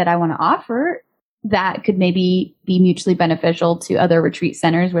the things that I want to offer that could maybe be mutually beneficial to other retreat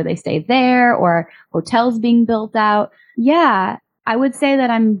centers where they stay there, or hotels being built out. Yeah, I would say that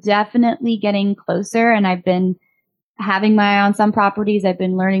I'm definitely getting closer, and I've been having my eye on some properties. I've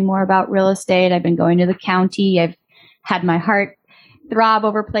been learning more about real estate. I've been going to the county. I've had my heart throb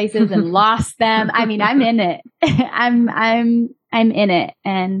over places and lost them. I mean, I'm in it. I'm in it.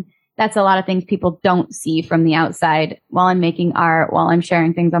 And that's a lot of things people don't see from the outside. While I'm making art, while I'm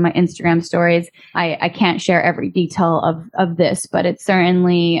sharing things on my Instagram stories, I can't share every detail of this, but it's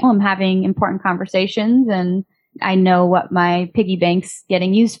certainly, I'm having important conversations, and I know what my piggy bank's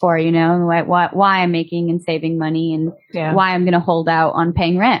getting used for, why I'm making and saving money, and why I'm going to hold out on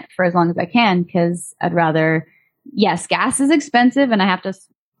paying rent for as long as I can. Cause I'd rather, yes, gas is expensive and I have to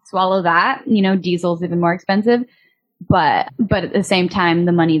swallow that. Diesel's even more expensive. But at the same time,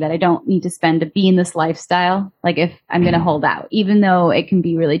 the money that I don't need to spend to be in this lifestyle, like if I'm going to hold out, even though it can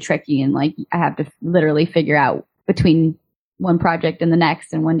be really tricky and like I have to literally figure out between one project and the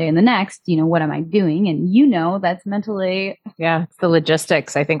next and one day and the next, what am I doing? And that's mentally. Yeah. It's the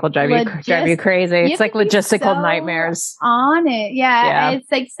logistics, I think, will drive you crazy. It's like logistical nightmares on it. Yeah.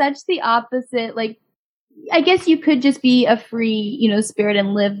 It's like such the opposite. Like, I guess you could just be a free, spirit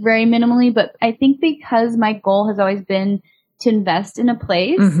and live very minimally. But I think because my goal has always been to invest in a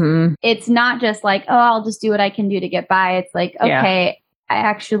place, it's not just like, oh, I'll just do what I can do to get by. It's like, okay, I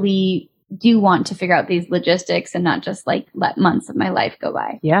actually do want to figure out these logistics and not just like let months of my life go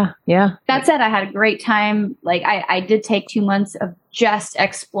by. Yeah. Yeah. That said, I had a great time. Like I did take 2 months of just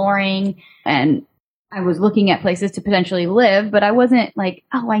exploring, and I was looking at places to potentially live, but I wasn't like,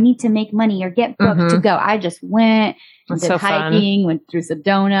 oh, I need to make money or get booked to go. I just went, did hiking, went through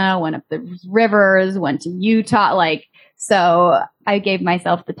Sedona, went up the rivers, went to Utah. So I gave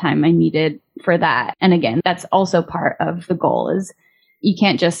myself the time I needed for that. And again, that's also part of the goal is you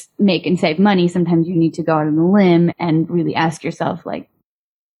can't just make and save money. Sometimes you need to go out on a limb and really ask yourself, like,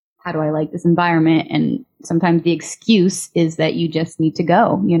 how do I like this environment? And sometimes the excuse is that you just need to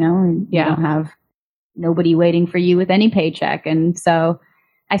go, and you don't have nobody waiting for you with any paycheck. And so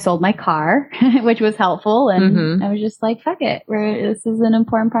I sold my car, which was helpful. And I was just like, fuck it. This is an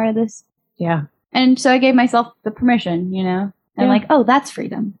important part of this. Yeah. And so I gave myself the permission, and like, oh, that's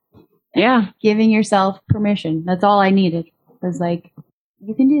freedom. Yeah. Giving yourself permission. That's all I needed. It was like,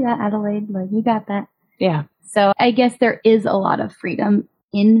 you can do that, Adelaide. Like, you got that. Yeah. So I guess there is a lot of freedom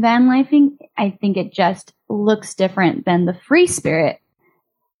in van lifing. I think it just looks different than the free spirit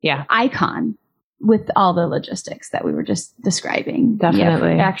icon. With all the logistics that we were just describing.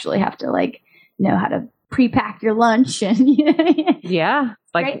 Definitely. You actually have to know how to pre-pack your lunch and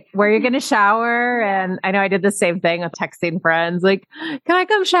where you're going to shower. And I know I did the same thing of texting friends, like, can I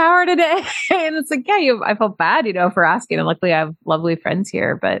come shower today? And it's like, I felt bad, for asking. And luckily I have lovely friends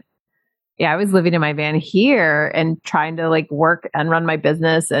here, but I was living in my van here and trying to work and run my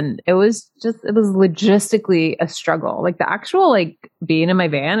business. And it was logistically a struggle. Like the actual, being in my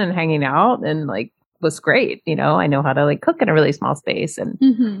van and hanging out and was great. I know how to cook in a really small space. And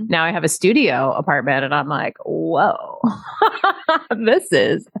now I have a studio apartment and I'm like, whoa, this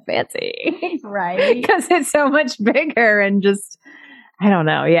is fancy. Right. Because it's so much bigger and just, I don't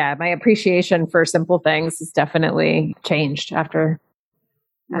know. Yeah. My appreciation for simple things has definitely changed after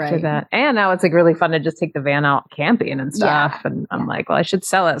that. And now it's really fun to just take the van out camping and stuff. Yeah. And I'm like, well, I should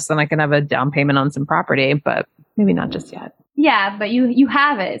sell it so then I can have a down payment on some property, but maybe not just yet. Yeah, but you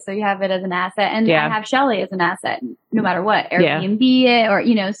have it. So you have it as an asset. And I have Shelly as an asset, no matter what. Airbnb it or,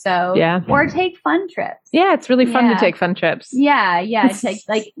 or take fun trips. Yeah, it's really fun to take fun trips. Yeah.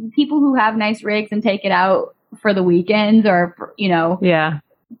 Take people who have nice rigs and take it out for the weekends or,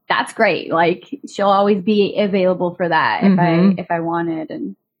 that's great. She'll always be available for that if I wanted.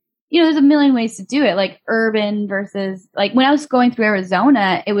 And, there's a million ways to do it, urban versus when I was going through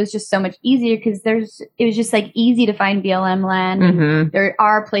Arizona, it was just so much easier because it was just easy to find BLM land. And there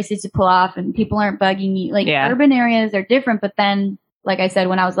are places to pull off and people aren't bugging you. Urban areas are different. But then, like I said,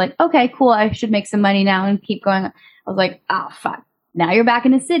 when I was like, okay, cool, I should make some money now and keep going, I was like, oh, fuck. Now you're back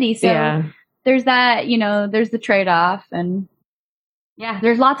in the city. So there's that, there's the trade-off. And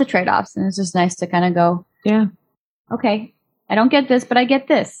there's lots of trade-offs. And it's just nice to kind of go, okay, I don't get this, but I get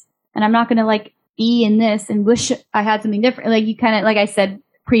this. And I'm not going to be in this and wish I had something different. You kind of, like I said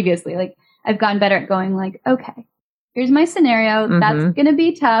previously, I've gotten better at going okay, here's my scenario. That's going to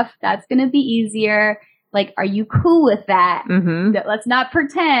be tough. That's going to be easier. Are you cool with that? That let's not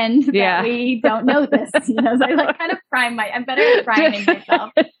pretend that we don't know this. So I kind of I'm better at priming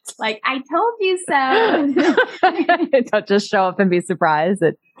myself. I told you so. Don't just show up and be surprised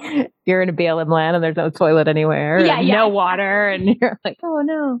that you're in a BLM land and there's no toilet anywhere. No water. And you're like, oh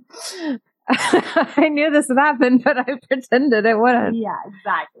no. I knew this would happen, but I pretended it wouldn't. Yeah,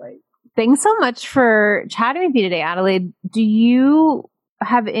 exactly. Thanks so much for chatting with me today, Adelaide. Do you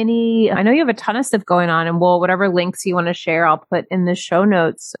have I know you have a ton of stuff going on, and whatever links you want to share, I'll put in the show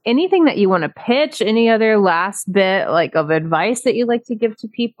notes. Anything that you want to pitch, any other last bit of advice that you'd like to give to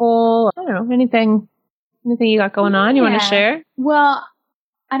people? I don't know, anything you got going on you want to share? Well,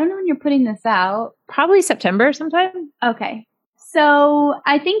 I don't know when you're putting this out. Probably September sometime. Okay. So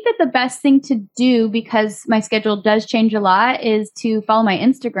I think that the best thing to do, because my schedule does change a lot, is to follow my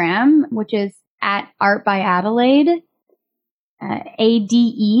Instagram, which is @ArtByAdelaide. Adelaide.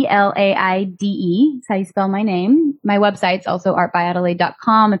 That's how you spell my name. My website's also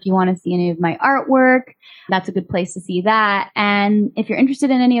artbyadelaide.com if you want to see any of my artwork. That's a good place to see that. And if you're interested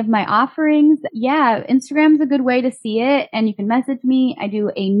in any of my offerings, Instagram's a good way to see it. And you can message me. I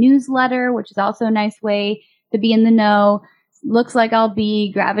do a newsletter, which is also a nice way to be in the know. Looks like I'll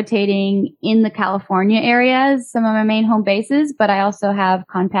be gravitating in the California areas, some of my main home bases, but I also have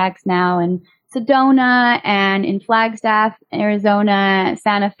contacts now in Sedona and in Flagstaff, Arizona,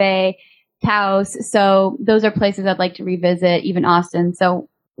 Santa Fe, Taos. So those are places I'd like to revisit, even Austin. So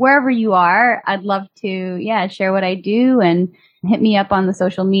wherever you are, I'd love to, share what I do and hit me up on the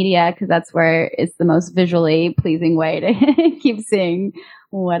social media because that's where it's the most visually pleasing way to keep seeing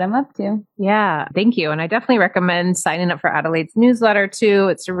what I'm up to. Yeah, thank you. And I definitely recommend signing up for Adelaide's newsletter too.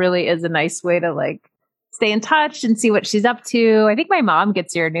 It really is a nice way to stay in touch and see what she's up to. I think my mom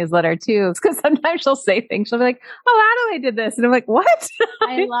gets your newsletter too, because sometimes she'll say things. She'll be like, "Oh, Adelaide did this," and I'm like, "What?"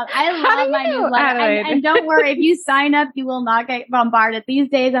 I love my newsletter. And don't worry, if you sign up, you will not get bombarded. These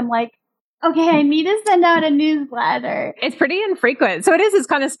days, I'm like, okay, I need to send out a newsletter. It's pretty infrequent, so it's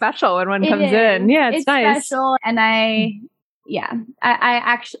kind of special when one comes in. Yeah, it's nice. Special, and I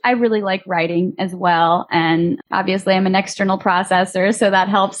really like writing as well, and obviously I'm an external processor, so that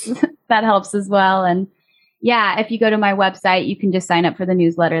helps. That helps as well, and. Yeah, if you go to my website, you can just sign up for the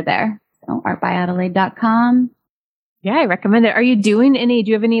newsletter there. So artbyadelaide.com. Yeah, I recommend it. Do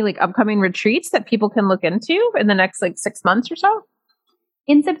you have any upcoming retreats that people can look into in the next 6 months or so?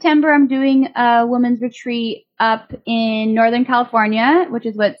 In September, I'm doing a women's retreat up in Northern California, which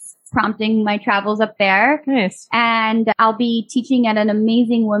is what's prompting my travels up there. Nice. And I'll be teaching at an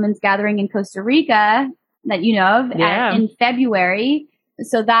amazing women's gathering in Costa Rica that you know of in February.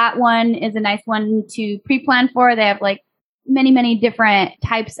 So that one is a nice one to pre-plan for. They have many, many different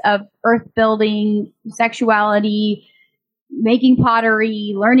types of earth building, sexuality, making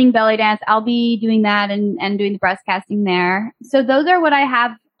pottery, learning belly dance. I'll be doing that and doing the breast casting there. So those are what I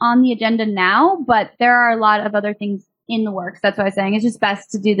have on the agenda now, but there are a lot of other things in the works. That's why I'm saying it's just best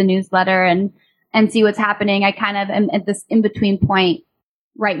to do the newsletter and see what's happening. I kind of am at this in-between point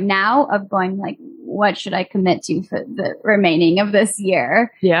right now of going what should I commit to for the remaining of this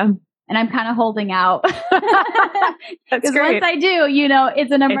year? Yeah. And I'm kind of holding out. That's great. Once I do,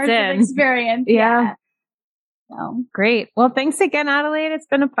 it's an immersive experience. Yeah. So great. Well, thanks again, Adelaide. It's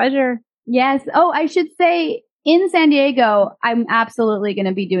been a pleasure. Yes. Oh, I should say in San Diego, I'm absolutely going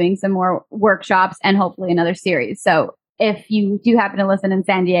to be doing some more workshops and hopefully another series. So if you do happen to listen in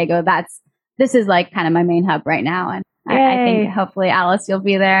San Diego, this is kind of my main hub right now. And I think hopefully, Alice, you'll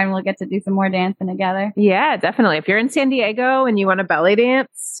be there and we'll get to do some more dancing together. Yeah, definitely. If you're in San Diego and you want to belly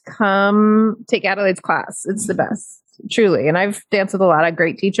dance, come take Adelaide's class. It's the best, truly. And I've danced with a lot of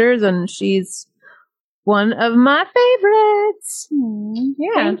great teachers and she's one of my favorites.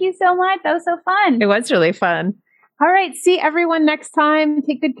 Yeah. Thank you so much. That was so fun. It was really fun. All right. See everyone next time.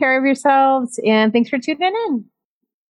 Take good care of yourselves. And thanks for tuning in.